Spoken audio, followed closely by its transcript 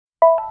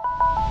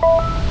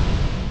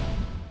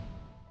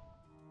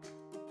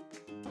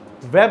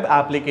Web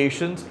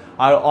applications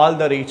are all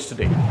the rage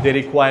today. They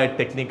require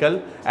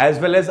technical as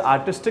well as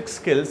artistic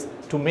skills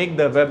to make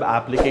the web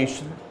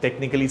application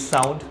technically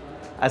sound,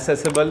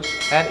 accessible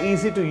and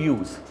easy to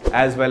use,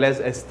 as well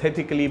as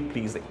aesthetically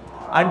pleasing.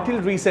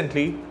 Until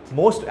recently,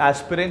 most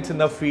aspirants in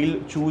the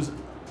field choose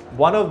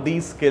one of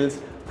these skills,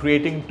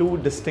 creating two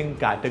distinct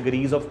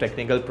categories of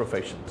technical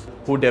professions: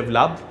 who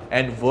develop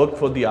and work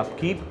for the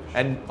upkeep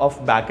and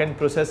of back-end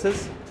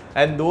processes,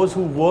 and those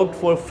who worked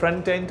for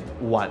front-end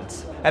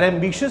ones. An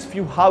ambitious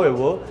few,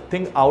 however,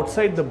 think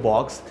outside the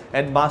box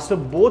and master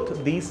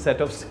both these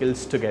set of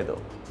skills together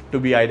to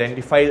be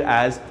identified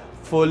as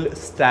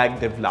full-stack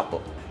developer.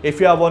 If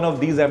you are one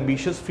of these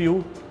ambitious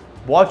few,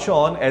 watch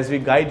on as we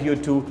guide you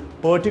to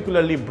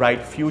particularly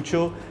bright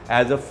future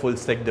as a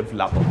full-stack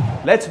developer.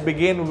 Let's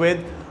begin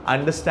with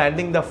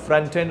understanding the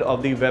front end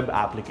of the web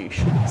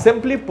application.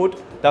 Simply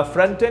put, the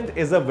front end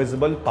is a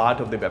visible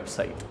part of the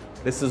website.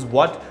 This is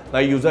what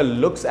the user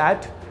looks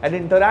at and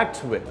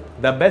interacts with.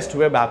 The best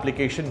web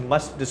application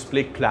must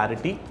display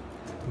clarity,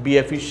 be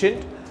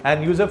efficient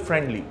and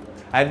user-friendly,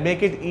 and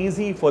make it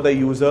easy for the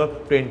user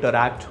to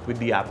interact with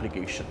the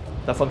application.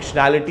 The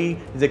functionality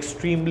is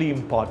extremely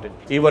important.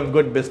 Even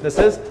good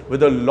businesses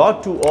with a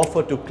lot to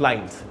offer to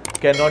clients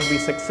cannot be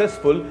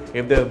successful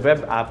if their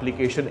web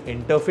application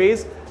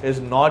interface is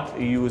not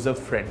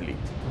user-friendly.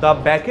 The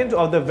backend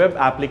of the web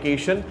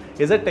application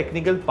is a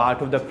technical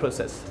part of the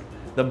process.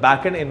 The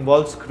backend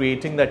involves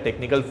creating the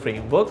technical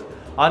framework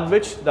on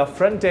which the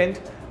front end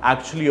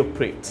actually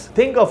operates.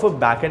 Think of a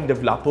backend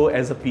developer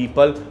as the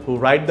people who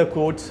write the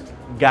codes,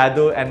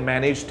 gather and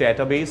manage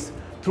database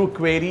through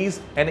queries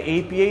and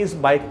APIs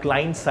by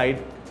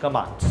client-side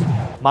commands.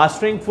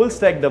 Mastering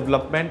full-stack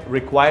development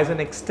requires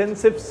an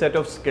extensive set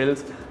of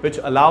skills which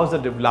allows the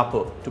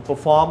developer to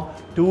perform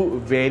two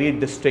very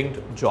distinct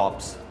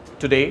jobs.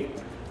 Today,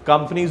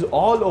 companies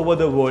all over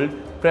the world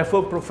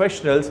prefer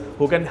professionals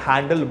who can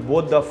handle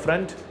both the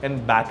front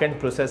and back-end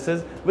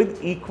processes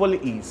with equal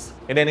ease.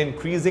 In an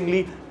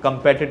increasingly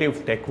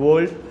competitive tech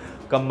world,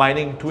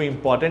 combining two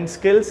important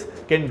skills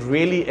can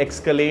really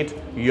escalate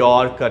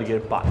your career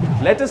path.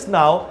 Let us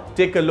now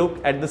take a look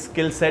at the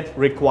skill set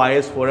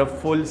required for a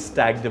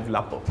full-stack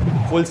developer.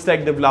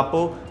 Full-stack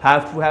developer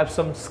have to have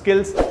some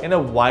skills in a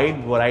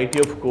wide variety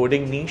of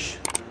coding niche,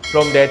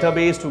 from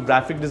database to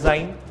graphic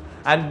design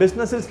and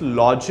business's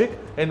logic,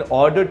 in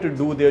order to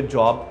do their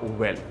job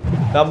well.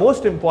 The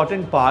most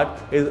important part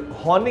is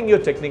honing your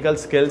technical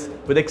skills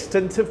with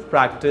extensive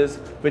practice,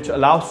 which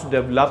allows to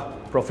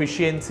develop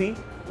proficiency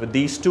with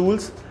these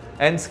tools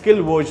and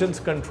skill versions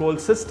control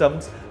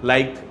systems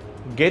like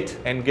Git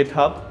and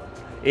GitHub,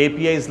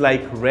 APIs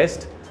like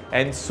REST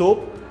and SOAP,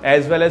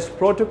 as well as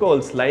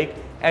protocols like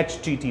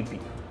HTTP,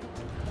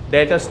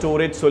 data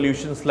storage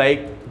solutions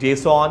like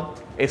JSON,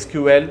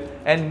 SQL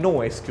and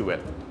NoSQL.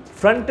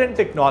 Front-end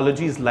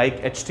technologies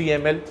like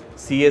HTML,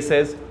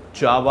 CSS,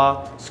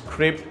 Java,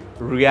 Script,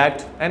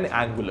 React and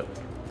Angular.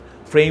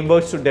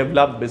 Frameworks to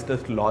develop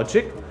business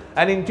logic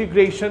and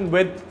integration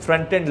with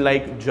front-end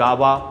like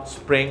Java,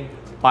 Spring,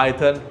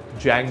 Python,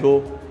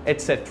 Django,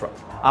 etc.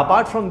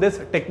 Apart from this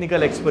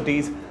technical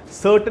expertise,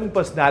 certain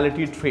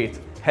personality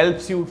traits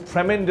helps you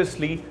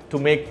tremendously to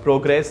make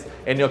progress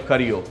in your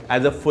career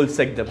as a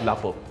full-stack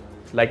developer,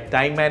 like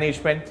time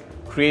management,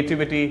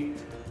 creativity,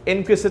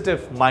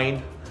 inquisitive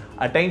mind,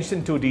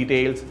 attention to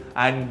details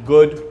and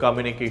good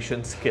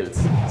communication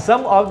skills.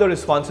 Some of the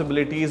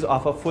responsibilities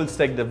of a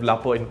full-stack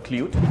developer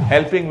include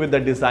helping with the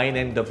design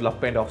and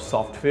development of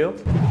software,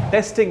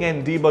 testing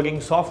and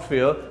debugging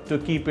software to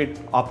keep it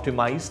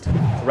optimized,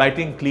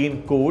 writing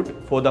clean code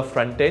for the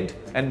front end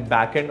and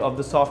back end of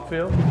the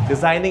software,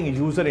 designing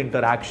user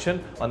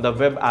interaction on the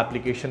web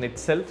application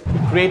itself,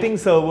 creating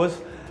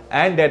servers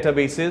and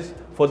databases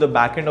for the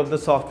backend of the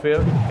software,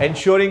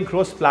 ensuring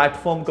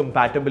cross-platform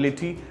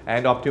compatibility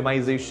and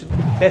optimization,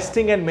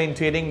 testing and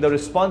maintaining the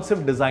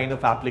responsive design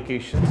of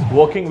applications,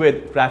 working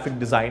with graphic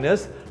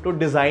designers to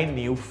design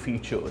new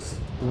features.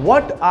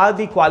 What are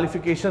the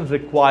qualifications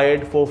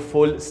required for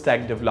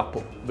full-stack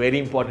developer? Very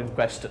important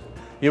question.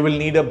 You will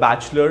need a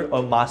bachelor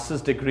or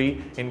master's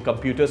degree in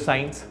computer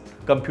science,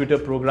 computer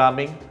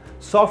programming,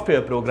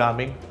 software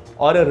programming,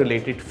 or a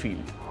related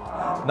field.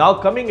 Now,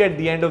 coming at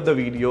the end of the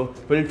video,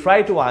 we'll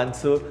try to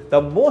answer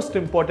the most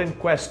important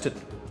question,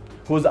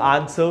 whose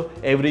answer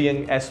every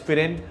young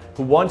aspirant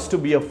who wants to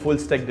be a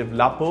full-stack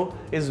developer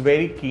is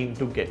very keen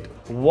to get.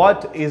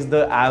 What is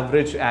the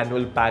average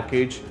annual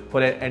package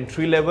for an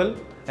entry-level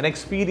and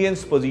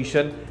experienced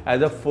position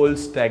as a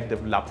full-stack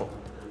developer?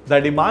 The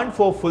demand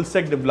for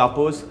full-stack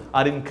developers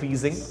are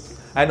increasing,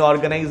 and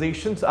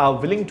organizations are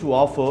willing to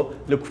offer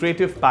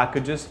lucrative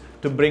packages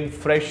to bring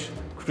fresh,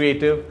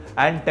 creative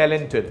and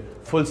talented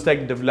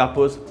full-stack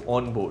developers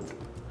on board.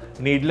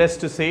 Needless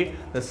to say,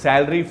 the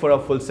salary for a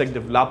full-stack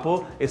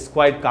developer is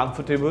quite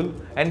comfortable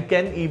and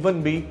can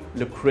even be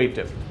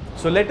lucrative.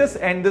 So let us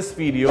end this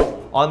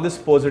video on this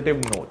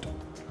positive note.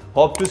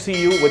 Hope to see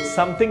you with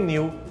something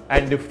new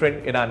and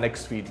different in our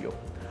next video.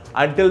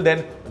 Until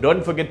then,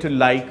 don't forget to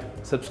like,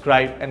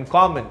 subscribe and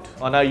comment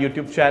on our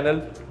YouTube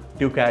channel,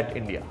 Ducat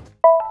India.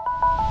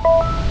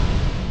 you.